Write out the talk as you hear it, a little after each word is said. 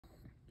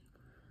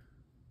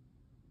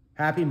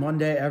Happy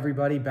Monday,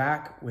 everybody,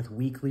 back with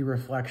weekly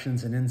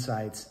reflections and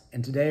insights.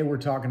 And today we're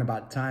talking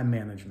about time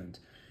management.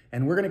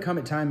 And we're going to come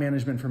at time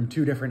management from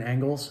two different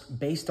angles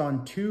based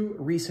on two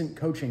recent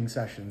coaching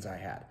sessions I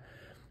had.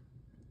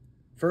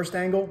 First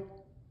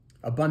angle,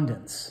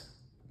 abundance.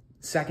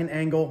 Second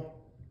angle,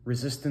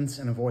 resistance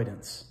and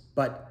avoidance.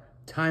 But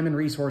time and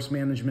resource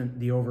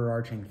management, the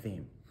overarching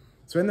theme.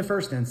 So in the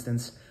first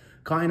instance,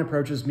 client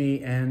approaches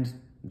me and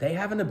they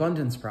have an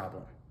abundance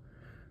problem.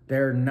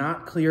 They're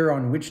not clear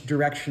on which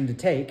direction to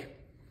take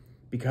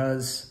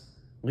because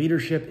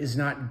leadership is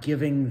not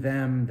giving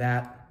them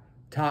that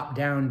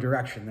top-down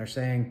direction. They're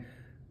saying,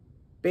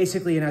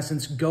 basically, in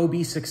essence, go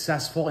be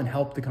successful and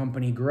help the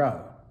company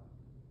grow.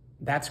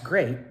 That's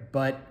great,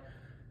 but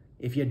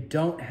if you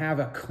don't have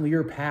a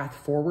clear path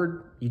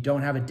forward, you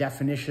don't have a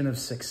definition of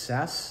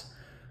success,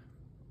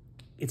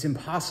 it's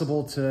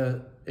impossible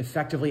to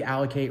effectively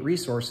allocate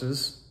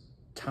resources,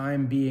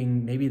 time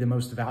being maybe the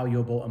most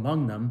valuable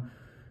among them,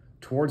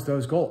 towards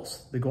those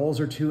goals. The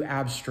goals are too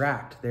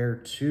abstract. They're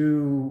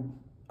too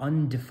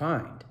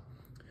undefined.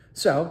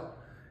 So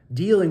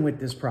dealing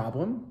with this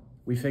problem,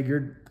 we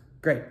figured,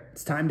 great,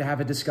 it's time to have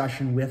a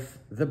discussion with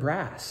the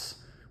brass.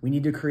 We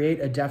need to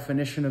create a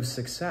definition of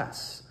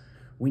success.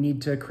 We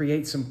need to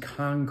create some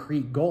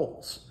concrete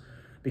goals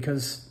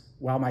because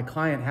while my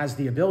client has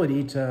the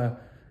ability to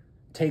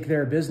take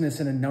their business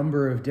in a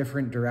number of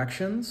different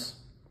directions,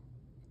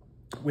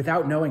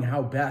 without knowing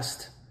how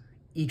best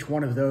each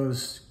one of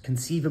those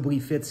conceivably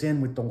fits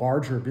in with the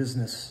larger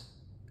business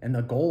and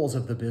the goals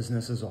of the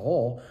business as a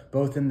whole,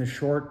 both in the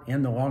short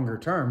and the longer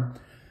term,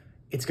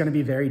 it's going to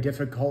be very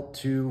difficult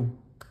to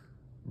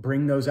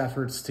bring those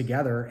efforts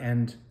together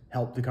and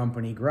help the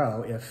company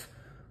grow if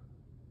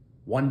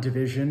one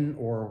division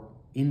or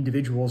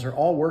individuals are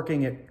all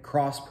working at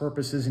cross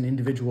purposes and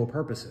individual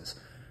purposes.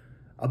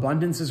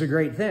 Abundance is a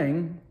great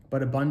thing,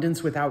 but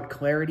abundance without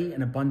clarity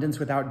and abundance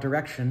without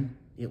direction,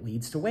 it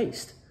leads to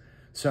waste.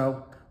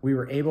 So we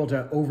were able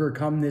to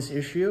overcome this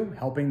issue,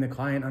 helping the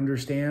client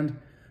understand,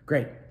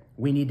 great,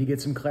 we need to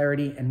get some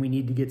clarity and we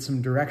need to get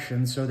some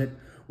direction so that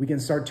we can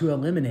start to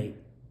eliminate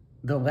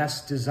the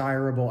less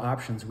desirable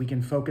options. We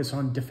can focus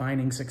on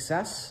defining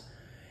success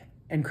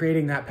and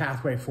creating that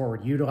pathway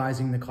forward,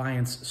 utilizing the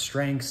client's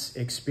strengths,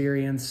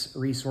 experience,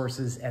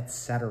 resources,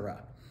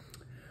 etc.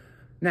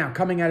 Now,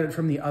 coming at it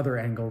from the other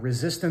angle,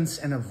 resistance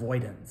and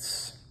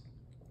avoidance.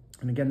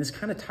 And again, this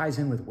kind of ties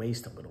in with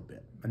waste a little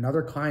bit.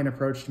 Another client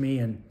approached me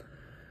and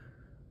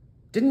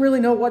didn't really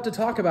know what to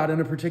talk about in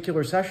a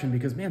particular session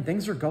because, man,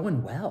 things are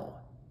going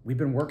well. We've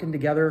been working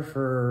together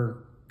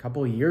for a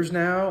couple of years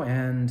now,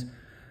 and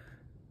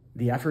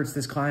the efforts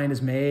this client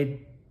has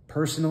made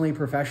personally,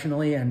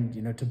 professionally,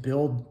 and to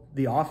build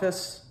the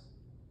office,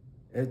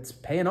 it's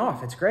paying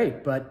off. It's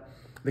great. But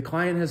the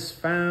client has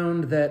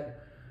found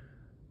that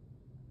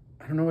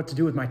I don't know what to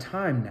do with my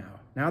time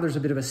now. Now there's a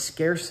bit of a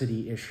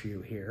scarcity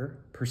issue here,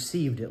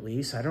 perceived at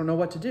least. I don't know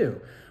what to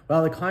do.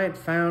 Well, the client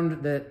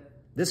found that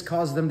this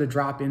caused them to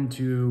drop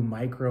into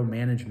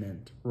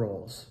micromanagement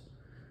roles,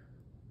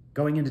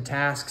 going into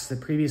tasks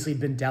that previously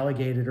had been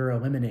delegated or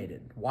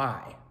eliminated.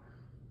 Why?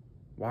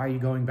 Why are you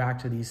going back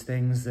to these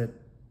things that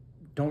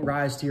don't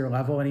rise to your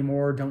level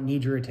anymore, don't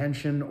need your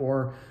attention,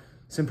 or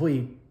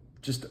simply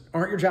just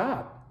aren't your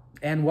job?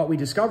 And what we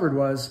discovered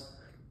was,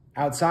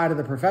 outside of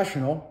the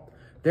professional,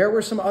 there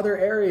were some other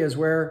areas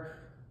where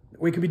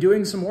we could be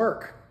doing some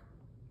work,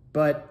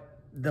 but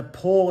the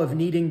pull of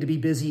needing to be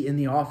busy in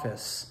the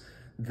office,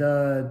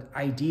 the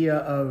idea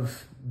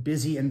of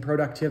busy and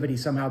productivity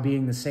somehow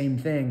being the same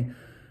thing,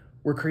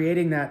 we're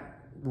creating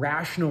that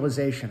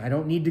rationalization. I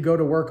don't need to go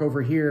to work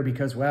over here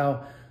because,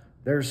 well,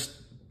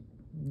 there's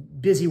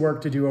busy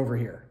work to do over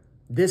here.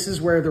 This is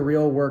where the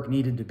real work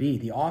needed to be.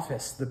 The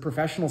office, the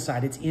professional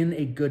side, it's in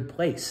a good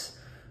place.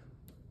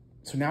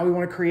 So now we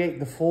want to create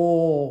the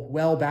full,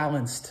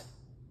 well-balanced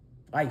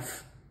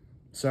life.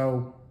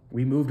 So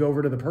we moved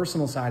over to the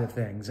personal side of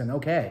things and,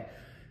 okay,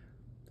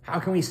 how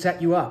can we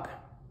set you up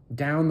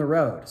down the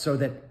road so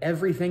that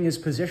everything is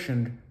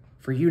positioned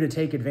for you to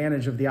take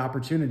advantage of the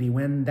opportunity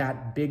when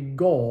that big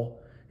goal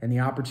and the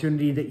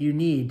opportunity that you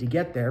need to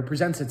get there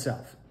presents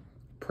itself.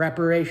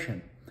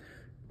 Preparation.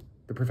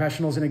 The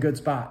professional's in a good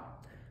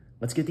spot.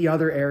 Let's get the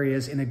other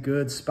areas in a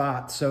good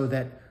spot so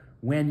that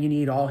when you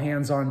need all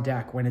hands on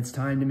deck, when it's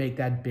time to make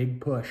that big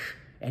push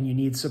and you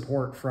need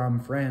support from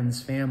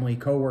friends, family,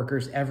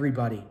 coworkers,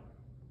 everybody,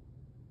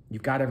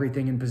 you've got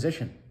everything in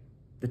position.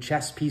 The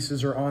chess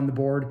pieces are on the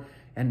board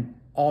and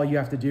all you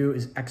have to do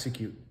is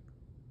execute.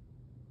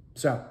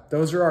 So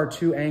those are our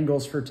two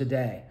angles for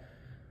today.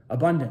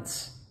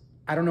 Abundance.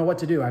 I don't know what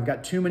to do. I've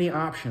got too many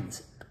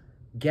options.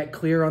 Get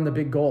clear on the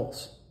big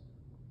goals.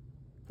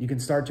 You can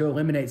start to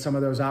eliminate some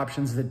of those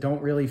options that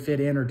don't really fit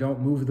in or don't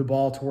move the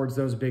ball towards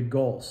those big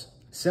goals.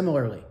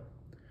 Similarly,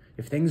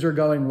 if things are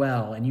going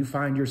well and you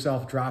find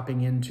yourself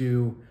dropping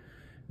into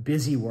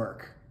busy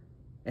work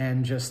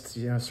and just,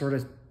 sort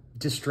of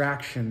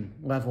distraction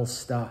level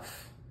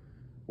stuff,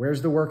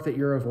 where's the work that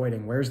you're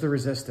avoiding? Where's the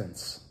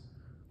resistance?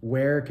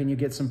 Where can you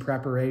get some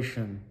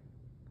preparation?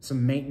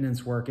 some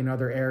maintenance work in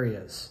other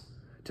areas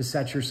to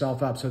set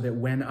yourself up so that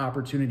when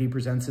opportunity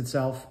presents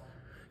itself,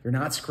 you're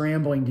not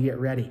scrambling to get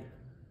ready.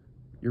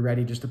 You're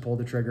ready just to pull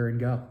the trigger and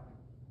go.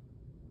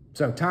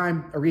 So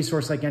time, a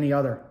resource like any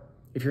other.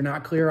 If you're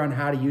not clear on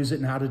how to use it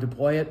and how to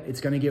deploy it, it's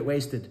going to get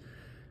wasted.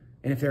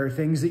 And if there are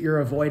things that you're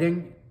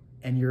avoiding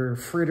and you're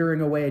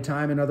frittering away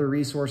time and other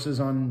resources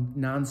on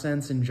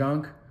nonsense and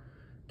junk,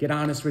 get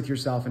honest with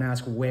yourself and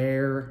ask,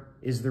 where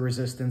is the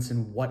resistance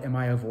and what am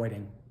I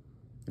avoiding?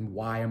 And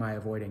why am I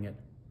avoiding it?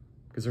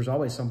 Because there's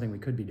always something we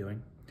could be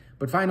doing.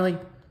 But finally,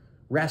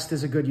 rest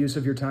is a good use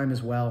of your time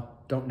as well.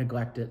 Don't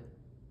neglect it.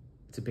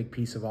 It's a big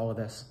piece of all of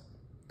this.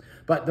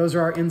 But those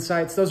are our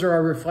insights. Those are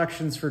our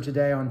reflections for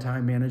today on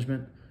time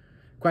management.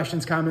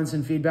 Questions, comments,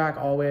 and feedback,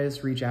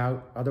 always reach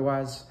out.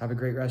 Otherwise, have a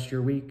great rest of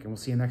your week, and we'll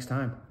see you next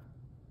time.